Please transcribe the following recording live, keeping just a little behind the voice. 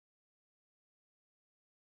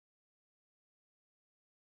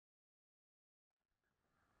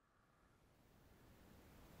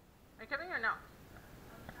no?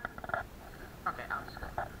 Okay, I'll just go.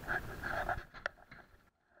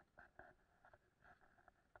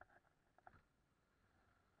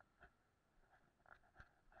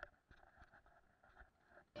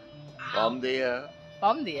 Bom dia.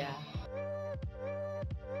 Bom dia.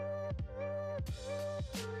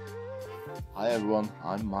 Hi everyone,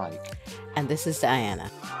 I'm Mike. And this is Diana.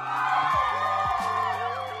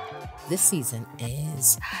 This season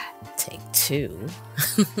is take 2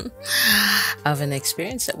 of an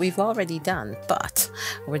experience that we've already done, but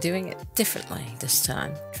we're doing it differently this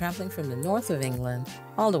time, traveling from the north of England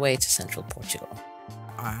all the way to central Portugal.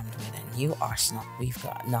 Armed with a new arsenal, we've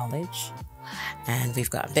got knowledge and we've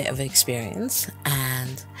got a bit of experience,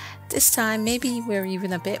 and this time maybe we're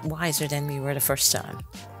even a bit wiser than we were the first time.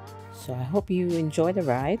 So I hope you enjoy the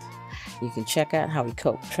ride. You can check out how we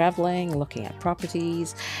cope traveling, looking at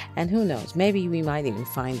properties, and who knows, maybe we might even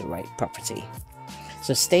find the right property.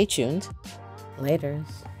 So stay tuned. Laters.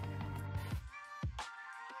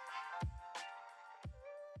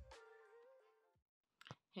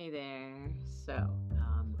 Hey there. So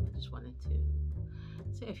I just wanted to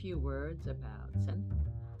say a few words about Cenon.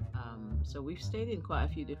 So we've stayed in quite a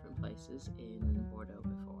few different places in Bordeaux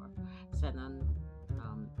before. Cenon,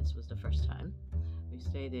 this was the first time. We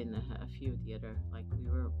stayed in a few of the other, like we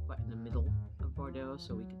were quite in the middle of Bordeaux,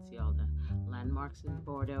 so we could see all the landmarks in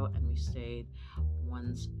Bordeaux, and we stayed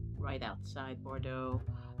once right outside Bordeaux,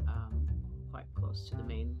 quite close to the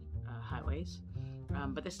main highways.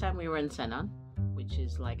 But this time we were in Cenon, which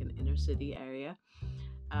is like an inner city area.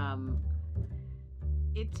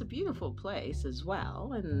 It's a beautiful place as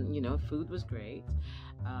well, and food was great.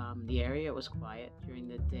 The area was quiet during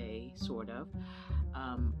the day, sort of.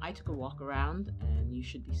 I took a walk around, and you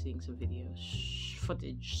should be seeing some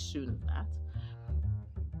footage soon of that.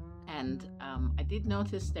 And I did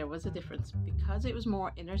notice there was a difference because it was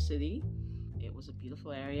more inner city. It was a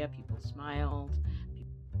beautiful area. People smiled.